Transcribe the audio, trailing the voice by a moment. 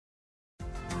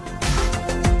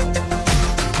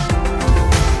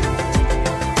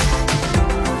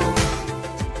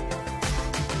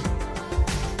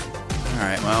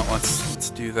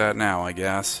do that now, I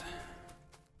guess.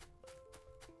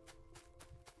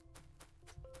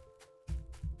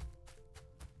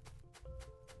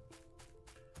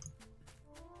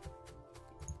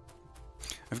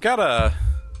 I've got a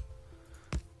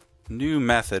new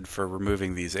method for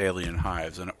removing these alien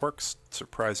hives, and it works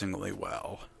surprisingly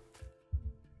well.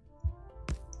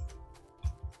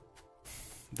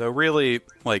 Though really,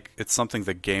 like, it's something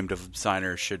the game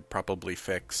designers should probably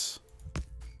fix.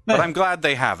 But I'm glad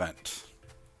they haven't.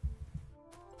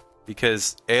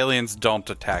 Because aliens don't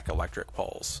attack electric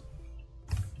poles.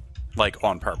 Like,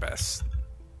 on purpose.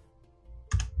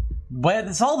 But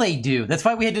that's all they do. That's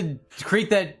why we had to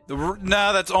create that.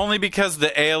 No, that's only because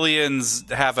the aliens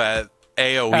have a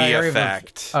AoE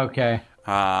effect. Okay.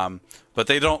 But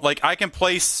they don't, like, I can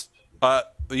place,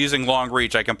 using long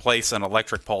reach, I can place an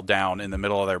electric pole down in the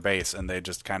middle of their base and they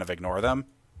just kind of ignore them.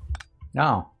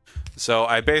 No. So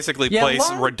I basically place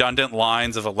redundant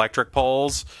lines of electric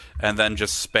poles and then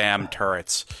just spam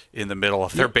turrets in the middle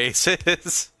of their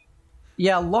bases.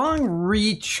 Yeah, long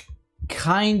reach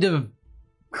kind of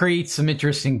creates some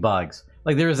interesting bugs.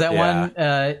 Like there was that one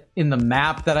in the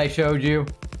map that I showed you.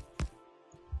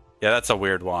 Yeah, that's a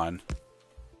weird one.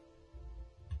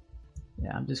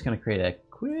 Yeah, I'm just going to create a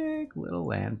quick little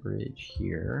land bridge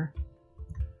here.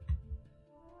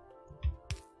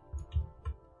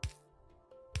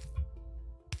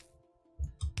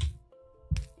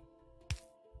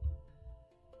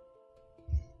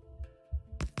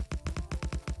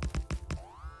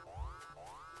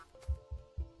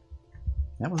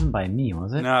 That wasn't by me,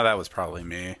 was it? No, that was probably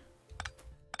me.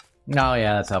 No,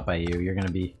 yeah, that's out by you. You're going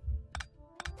to be...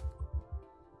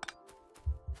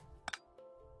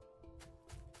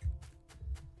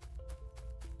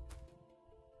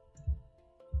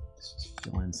 Let's just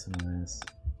fill in some of this.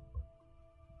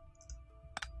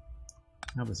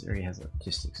 Now this area has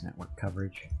logistics network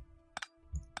coverage.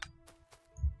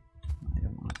 I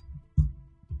don't want to...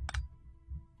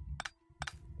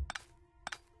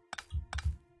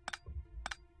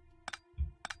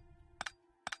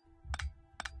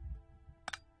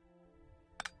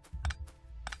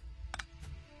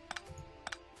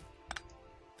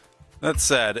 That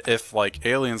said, if, like,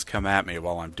 aliens come at me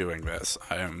while I'm doing this,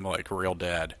 I am, like, real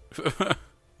dead.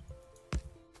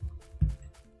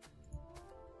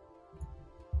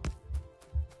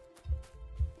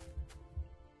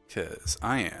 Because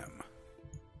I am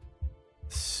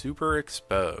super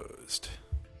exposed.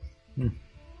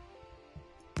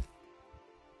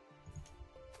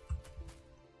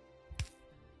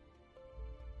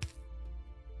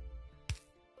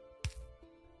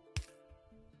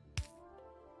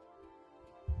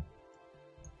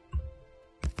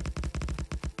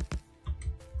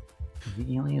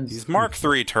 The aliens... These Mark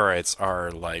III turrets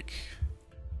are, like,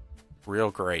 real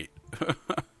great.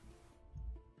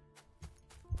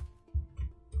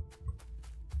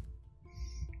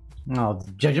 No,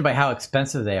 judging by how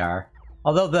expensive they are.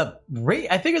 Although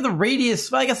I figure the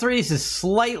radius, well, I guess the radius is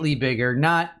slightly bigger,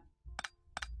 not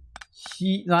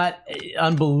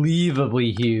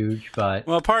unbelievably huge, but...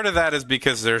 Well, part of that is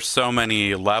because there's so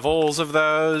many levels of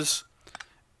those.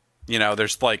 You know,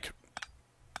 there's, like...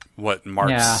 what,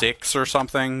 Mark 6 or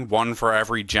something? One for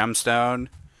every gemstone.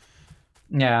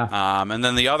 Yeah. And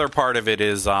then the other part of it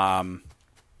is that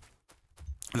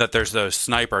there's those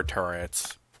sniper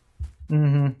turrets.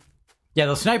 Mm-hmm. Yeah,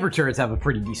 those sniper turrets have a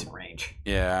pretty decent range.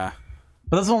 Yeah.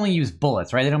 But those only use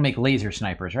bullets, right? They don't make laser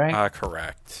snipers, right?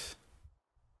 Correct.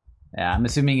 Yeah, I'm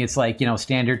assuming it's like, you know,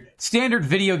 standard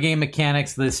video game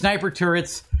mechanics. The sniper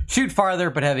turrets shoot farther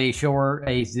but have a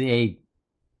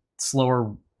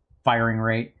slower firing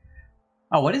rate.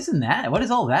 Oh, what is in that? What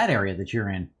is all that area that you're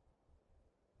in?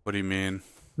 What do you mean?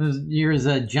 There's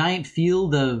a giant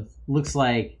field of, looks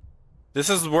like... This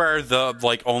is where the,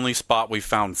 like, only spot we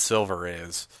found silver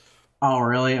is. Oh,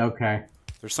 really? Okay.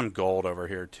 There's some gold over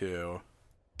here, too.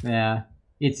 Yeah.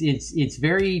 It's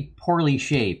very poorly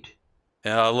shaped.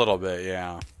 Yeah, a little bit,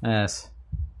 yeah. Yes.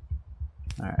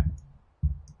 Alright.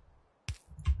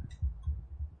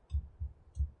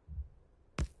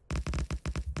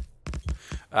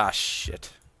 Ah,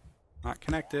 shit. Not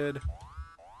connected.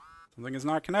 Something is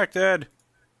not connected.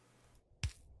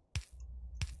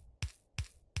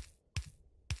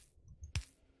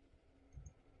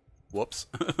 Whoops.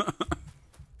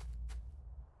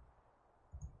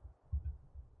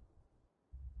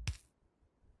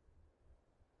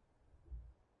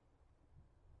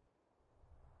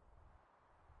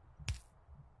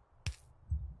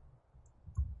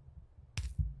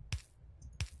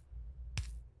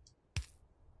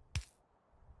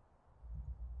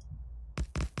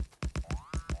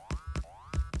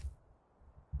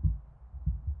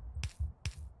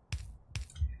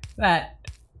 That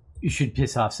should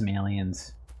piss off some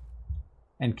aliens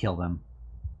and kill them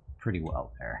pretty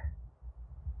well there.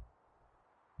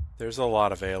 There's a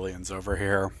lot of aliens over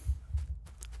here.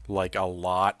 Like, a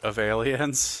lot of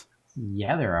aliens.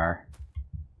 Yeah, there are.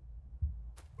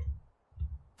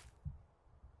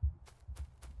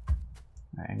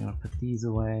 Alright, I'm gonna put these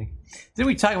away. Did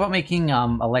we talk about making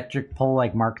electric pole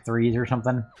like Mark IIIs or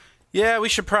something? Yeah, we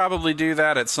should probably do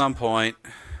that at some point.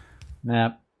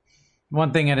 Yep.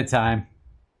 One thing at a time.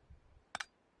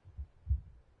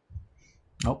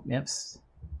 Oh, yep.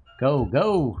 Go,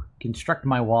 go! Construct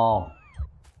my wall.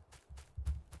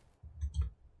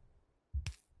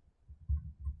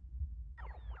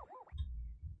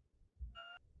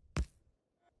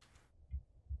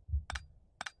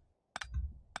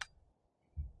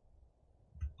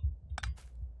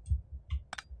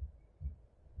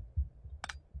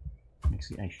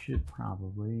 Actually, I should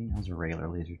probably... Those are regular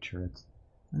laser turrets.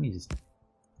 Let me just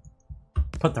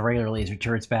put the regular laser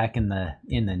turrets back in the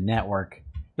network.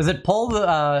 Does it pull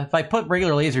the... if I put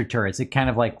regular laser turrets, it kind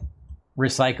of like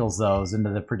recycles those into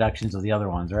the productions of the other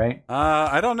ones, right?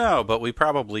 I don't know, but we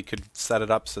probably could set it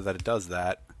up so that it does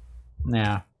that.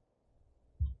 Yeah.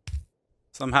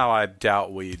 Somehow I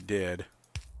doubt we did.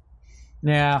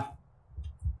 Yeah.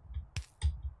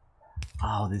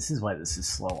 Oh, this is why this is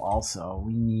slow also.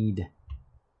 We need...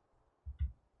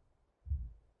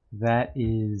 That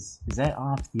is that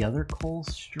off the other coal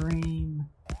stream?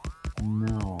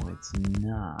 No, it's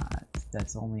not.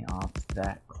 That's only off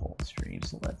that coal stream.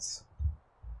 So let's...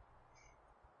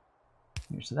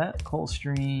 Here, so that coal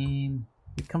stream...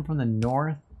 Did it come from the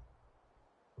north?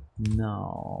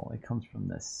 No, it comes from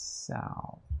the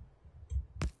south.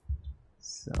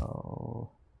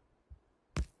 So...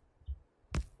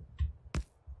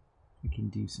 we can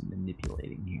do some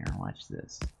manipulating here. Watch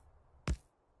this.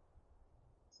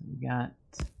 So we got...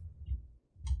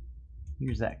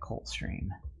 Here's that coal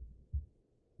stream.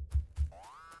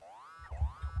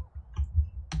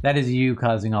 That is you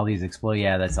causing all these explode.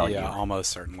 Yeah, that's all you. Yeah,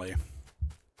 almost certainly.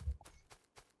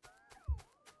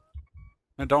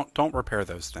 No, don't repair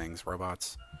those things,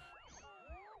 robots.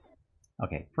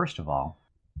 Okay, first of all,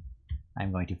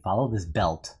 I'm going to follow this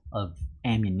belt of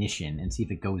ammunition and see if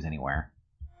it goes anywhere.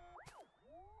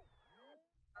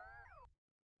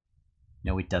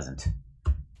 No, it doesn't.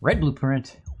 Red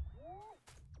blueprint.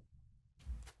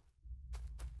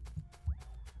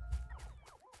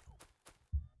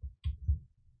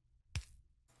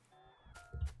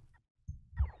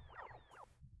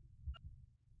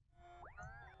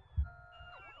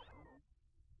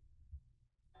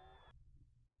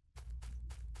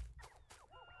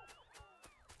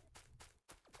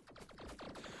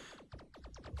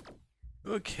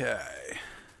 Okay.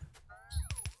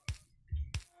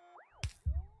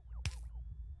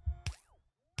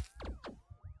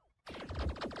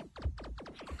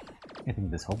 I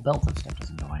think this whole belt of stuff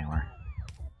doesn't go anywhere.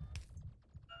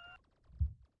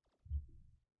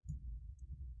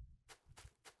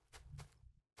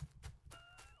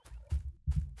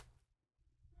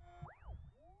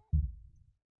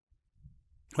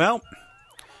 Well,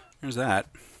 there's that.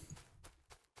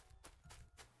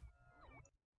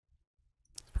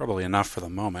 Probably enough for the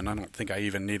moment. I don't think I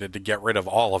even needed to get rid of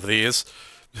all of these.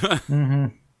 Mm-hmm.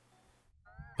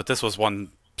 But this was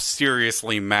one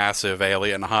seriously massive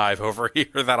alien hive over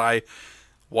here that I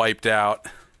wiped out.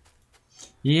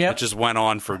 Yep. It just went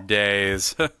on for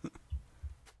days.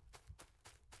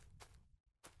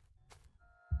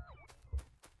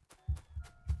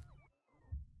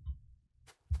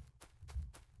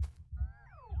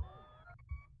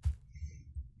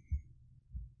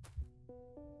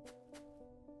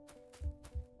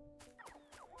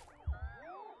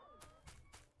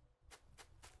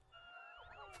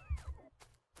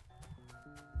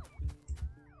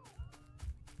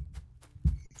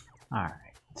 Alright,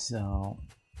 so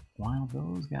while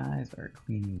those guys are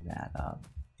cleaning that up...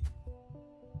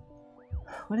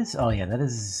 What is... Oh yeah, that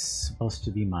is supposed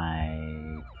to be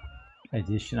my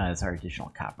addition... that's our additional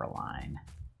copper line.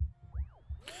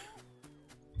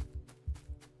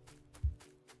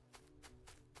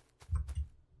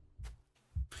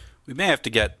 We may have to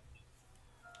get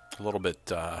a little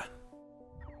bit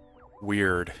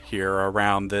weird here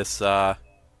around this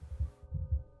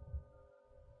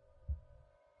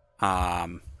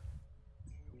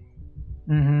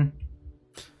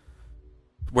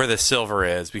where the silver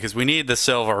is, because we need the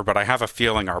silver, but I have a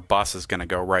feeling our bus is going to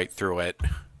go right through it.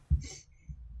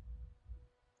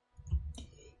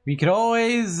 We could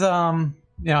always, have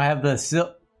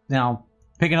the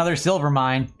pick another silver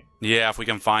mine. Yeah, if we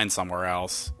can find somewhere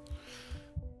else.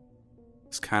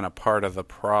 It's kind of part of the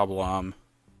problem.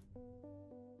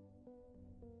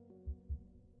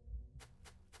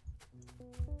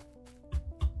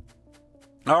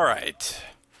 All right.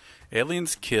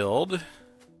 Aliens killed.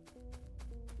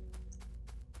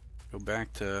 Go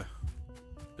back to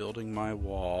building my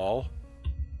wall.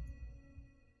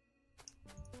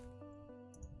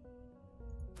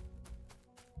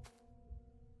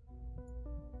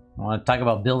 I want to talk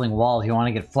about building walls. You want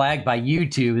to get flagged by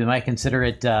YouTube, they might consider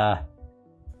it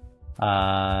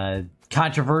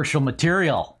controversial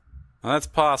material. Well, that's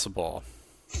possible.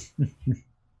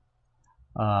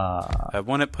 I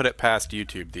wouldn't put it past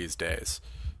YouTube these days.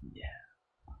 Yeah.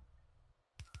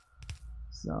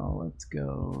 So let's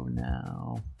go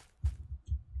now.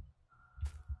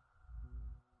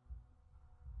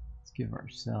 Let's give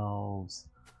ourselves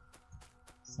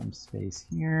some space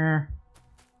here.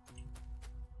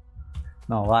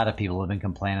 No, a lot of people have been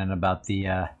complaining about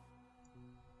the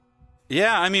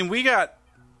Yeah, I mean we got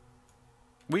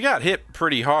hit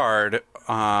pretty hard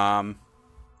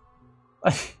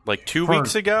like 2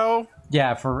 weeks ago.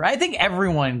 Yeah, I think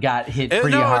everyone got hit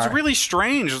pretty hard. It's really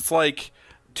strange. It's like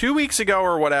 2 weeks ago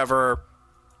or whatever.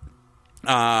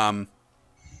 It's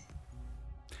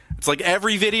like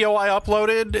every video I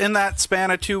uploaded in that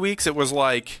span of 2 weeks, it was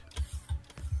like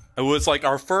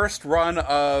our first run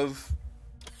of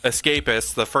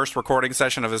Escapists, the first recording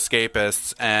session of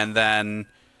Escapists, and then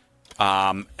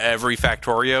every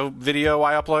Factorio video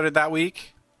I uploaded that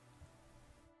week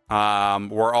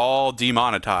were all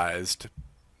demonetized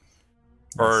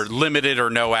or limited or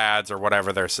no ads or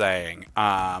whatever they're saying.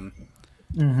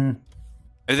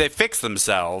 They fix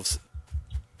themselves,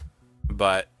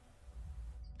 but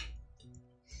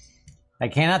I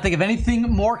cannot think of anything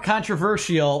more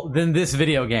controversial than this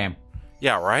video game.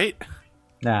 Yeah, right?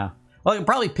 No. Well, it would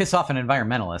probably piss off an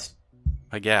environmentalist.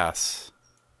 I guess.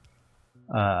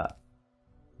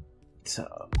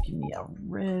 So, give me a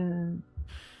red.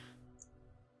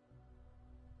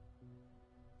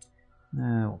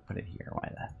 We'll put it here.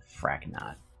 Why the frack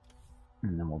not?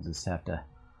 And then we'll just have to...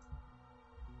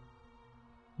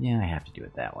 Yeah, I have to do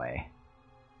it that way.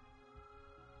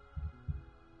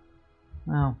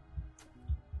 Well...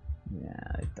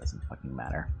 Yeah, it doesn't fucking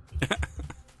matter.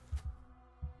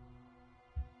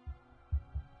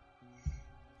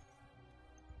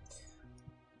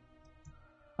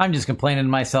 I'm just complaining to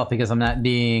myself because I'm not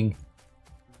being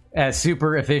as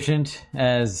super efficient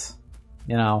as,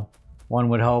 you know, one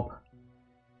would hope.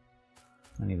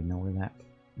 I don't even know where that...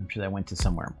 I'm sure that went to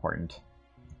somewhere important.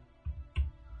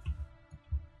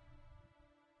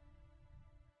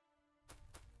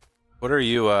 What are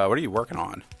you working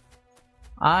on?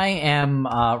 I am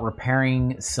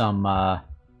repairing some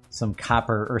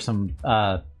copper or some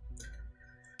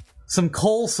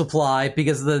coal supply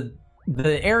because the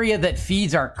area that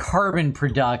feeds our carbon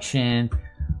production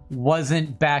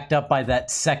wasn't backed up by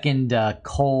that second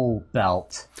coal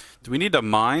belt. Do we need to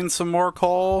mine some more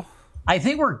coal? I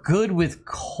think we're good with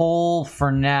coal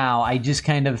for now. I just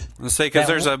kind of... Let's say, because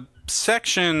there's a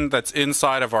section that's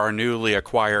inside of our newly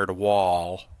acquired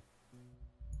wall.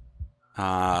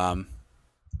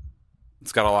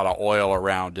 It's got a lot of oil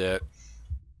around it.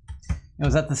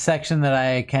 Was that the section that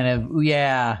I kind of...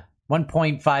 Yeah,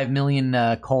 1.5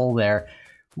 million coal there.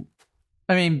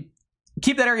 I mean,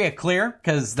 keep that area clear,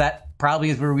 because that probably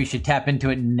is where we should tap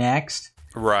into it next.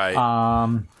 Right.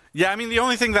 Yeah, I mean, the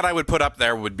only thing that I would put up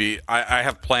there would be... I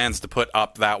have plans to put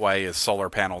up that way is solar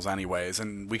panels anyways,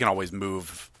 and we can always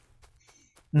move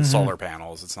the solar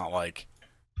panels. It's not like...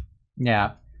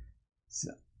 Yeah.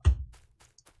 So...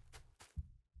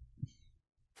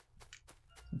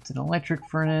 It's an electric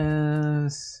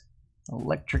furnace,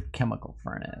 electric chemical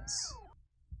furnace.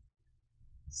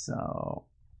 So,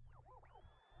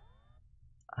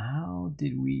 how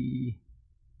did we...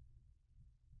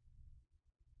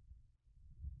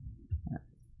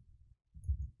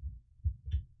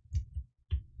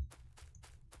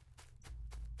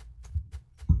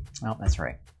 Oh, that's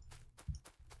right.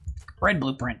 Red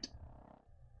blueprint.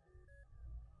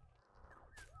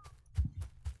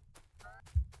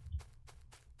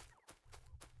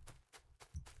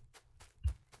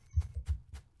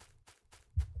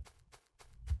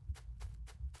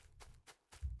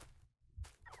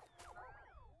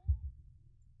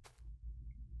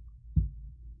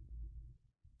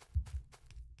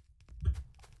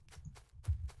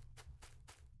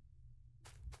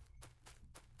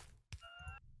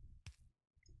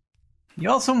 You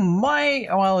also might...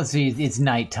 Well, let's see. It's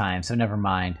nighttime, so never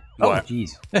mind. What? Oh,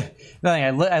 jeez.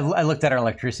 Nothing. I looked at our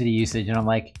electricity usage, and I'm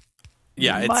like...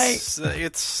 Yeah,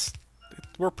 it's...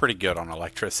 We're pretty good on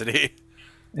electricity.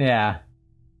 Yeah.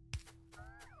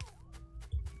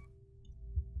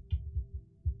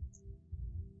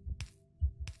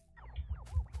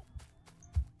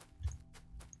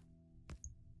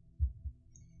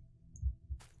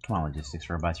 Come on, logistics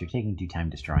robots. You're taking due time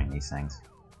destroying these things.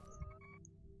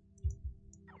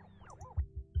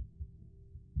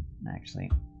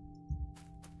 Actually,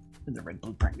 where'd the red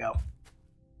blueprint go?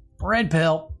 Red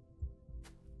pill!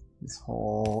 This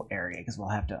whole area, because I'll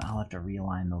have to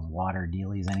realign those water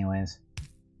dealies anyways.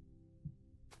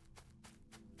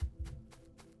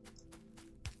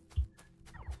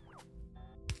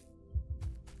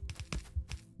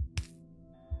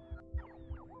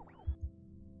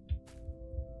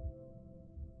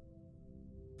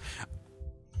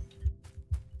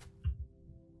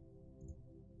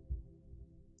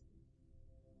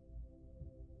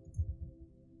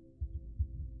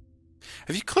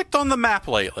 Have you clicked on the map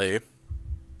lately?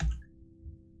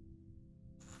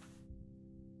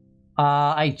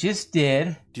 I just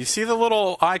did. Do you see the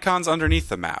little icons underneath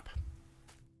the map?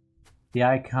 The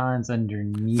icons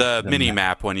underneath the mini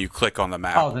map when you click on the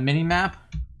map. Oh, the mini map.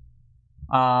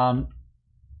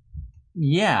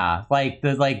 Yeah,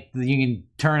 you can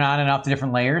turn on and off the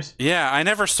different layers. Yeah, I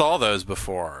never saw those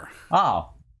before. Oh,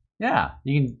 yeah,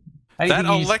 you can. That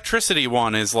electricity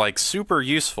one is like super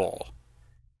useful.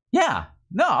 Yeah,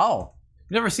 no,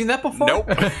 you never seen that before. Nope,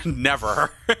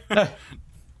 never.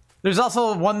 There's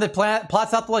also one that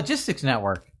plots out the logistics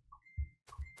network.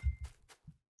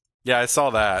 Yeah, I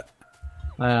saw that.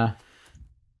 But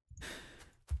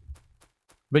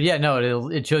yeah, no,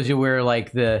 it shows you where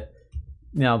like you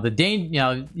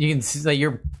can see that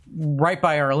you're right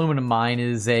by our aluminum mine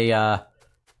is a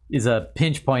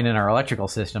pinch point in our electrical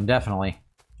system, definitely.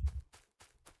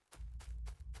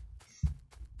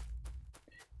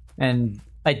 And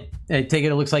I take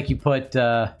it looks like you put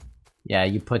blah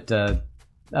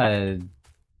blah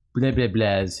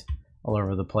blahs all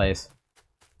over the place.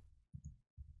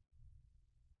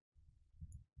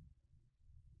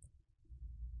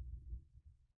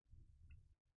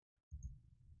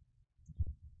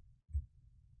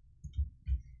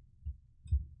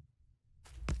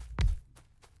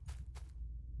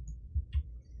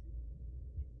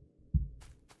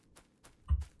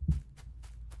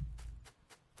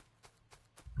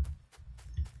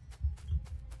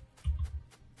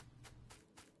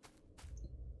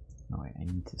 Oh wait, I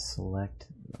need to select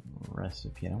the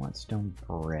recipe. I don't want stone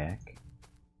brick.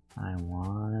 I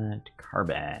want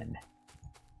carbon.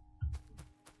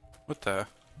 What the?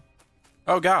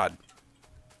 Oh god.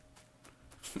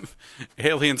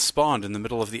 Aliens spawned in the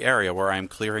middle of the area where I'm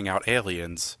clearing out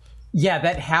aliens. Yeah,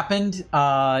 that happened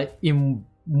in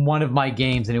one of my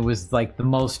games, and it was like the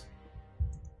most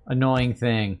annoying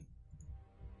thing.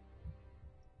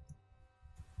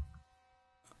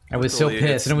 I was so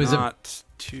pissed, and it was not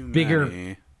too bigger.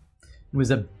 Many. It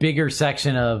was a bigger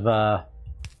section of. It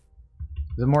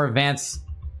was a more advanced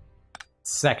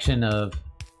section of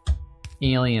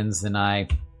aliens than I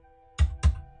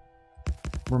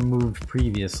removed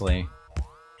previously.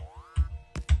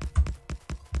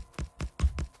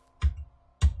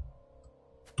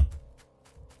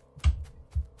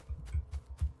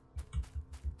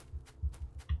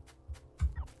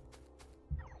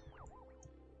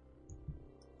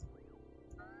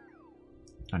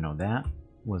 Oh no, that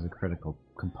was a critical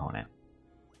component.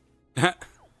 That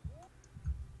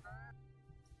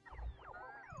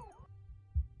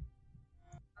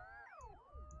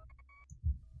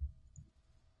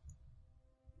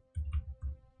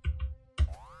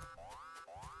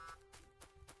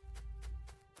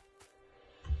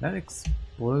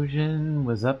explosion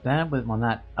was up that, but well,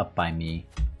 not up by me.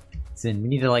 It's in. We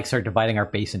need to like start dividing our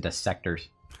base into sectors.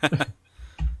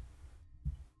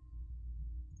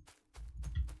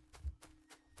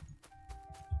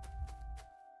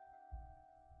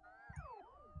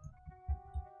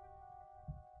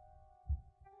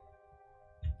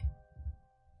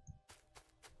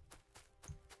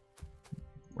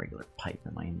 Regular pipe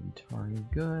in my inventory.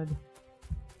 Good.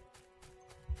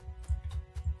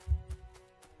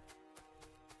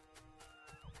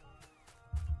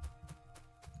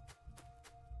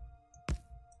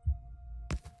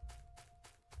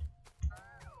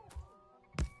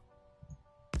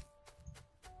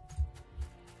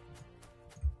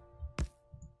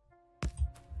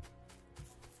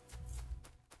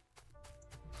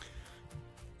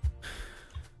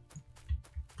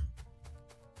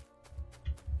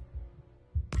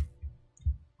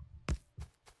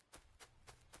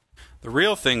 The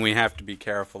real thing we have to be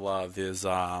careful of is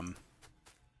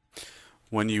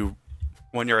when you're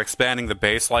expanding the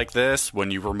base like this, when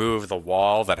you remove the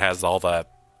wall that has all the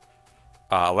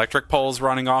electric poles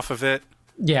running off of it.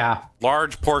 Yeah.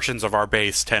 Large portions of our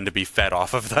base tend to be fed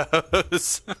off of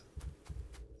those. I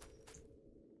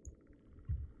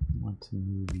want to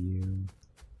move you.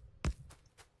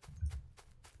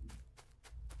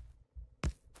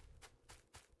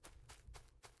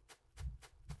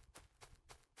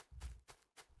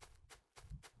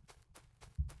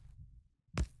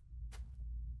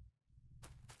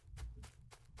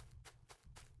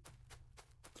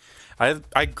 I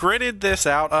gridded this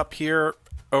out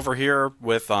over here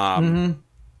with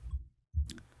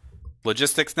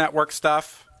logistics network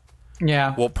stuff.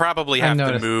 Yeah. We'll probably have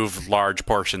to move large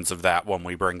portions of that when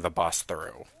we bring the bus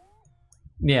through.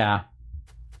 Yeah.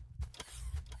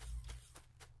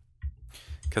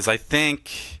 Because I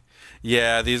think,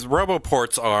 yeah, these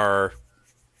roboports are,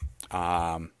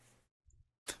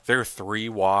 they're 3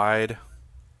 wide.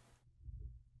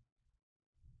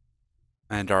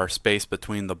 And our space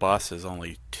between the bus is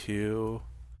only 2.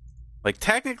 Like,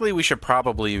 technically, we should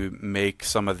probably make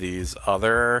some of these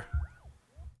other...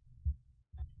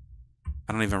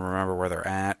 I don't even remember where they're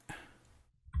at.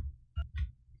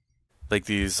 Like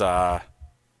these, zone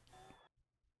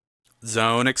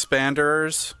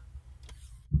expanders.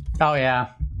 Oh, yeah.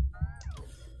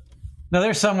 No,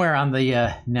 they're somewhere on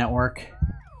the network.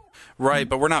 Right,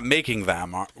 but we're not making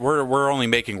them. We're only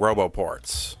making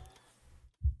roboports.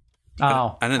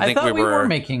 Oh, I didn't think thought we were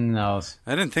making those.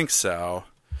 I didn't think so.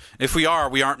 If we are,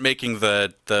 we aren't making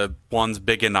the ones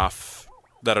big enough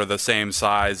that are the same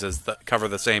size as cover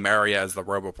the same area as the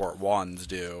Roboport 1s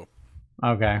do.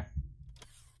 Okay.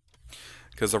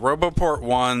 Because the Roboport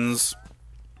 1s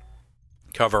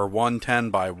cover 110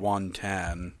 by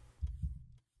 110.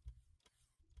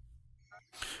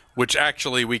 Which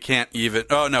actually we can't even...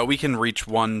 Oh, no, we can reach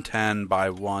 110 by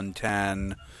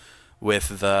 110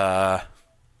 with the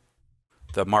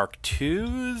Mark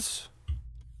IIs.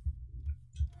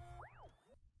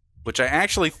 Which I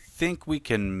actually think we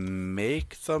can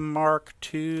make the Mark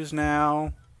IIs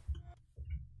now.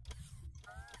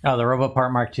 Oh, the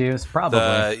Roboport Mark IIs? Probably.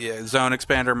 Yeah, Zone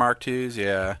Expander Mark IIs,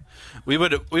 yeah. We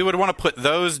would want to put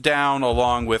those down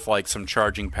along with like some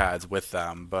charging pads with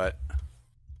them, but...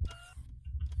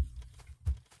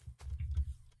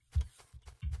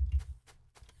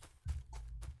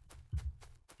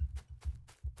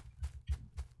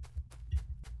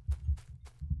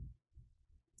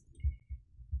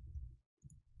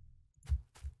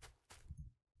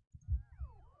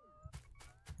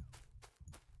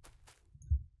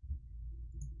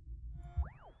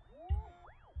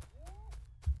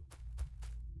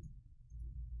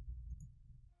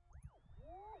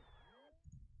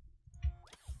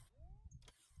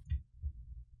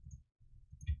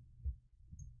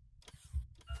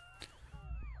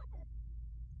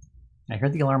 I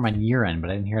heard the alarm on your end, but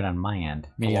I didn't hear it on my end.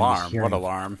 Maybe alarm? What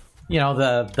alarm? You know,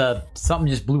 the something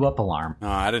just blew up alarm. No,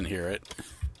 I didn't hear it.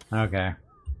 Okay.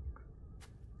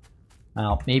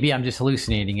 Well, maybe I'm just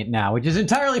hallucinating it now, which is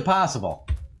entirely possible.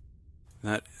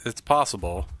 It's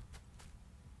possible.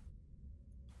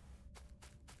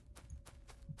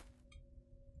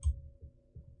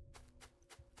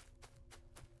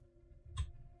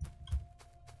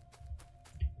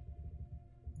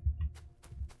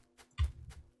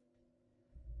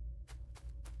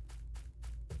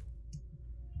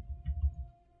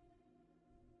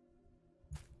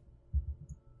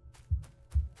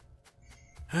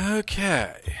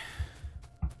 Okay.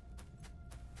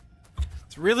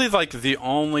 It's really like the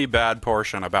only bad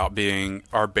portion about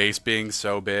our base being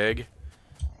so big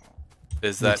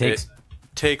is that it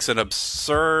takes an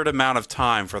absurd amount of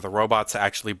time for the robots to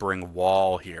actually bring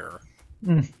wall here.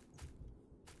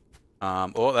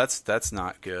 Oh, that's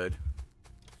not good.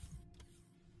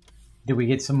 Did we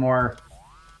get some more?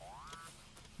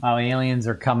 Oh, aliens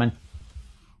are coming.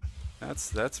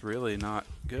 That's really not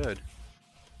good.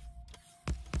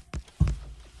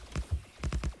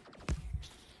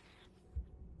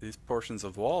 These portions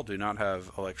of wall do not have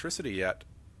electricity yet.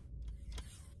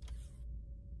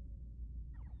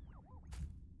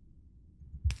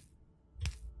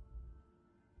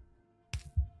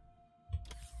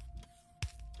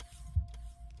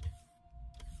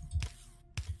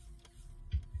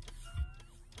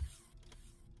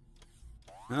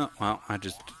 Oh, well, I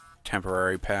just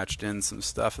temporary patched in some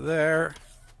stuff there.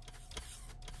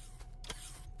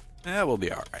 Yeah, we'll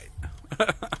be alright.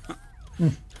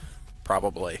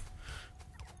 Probably.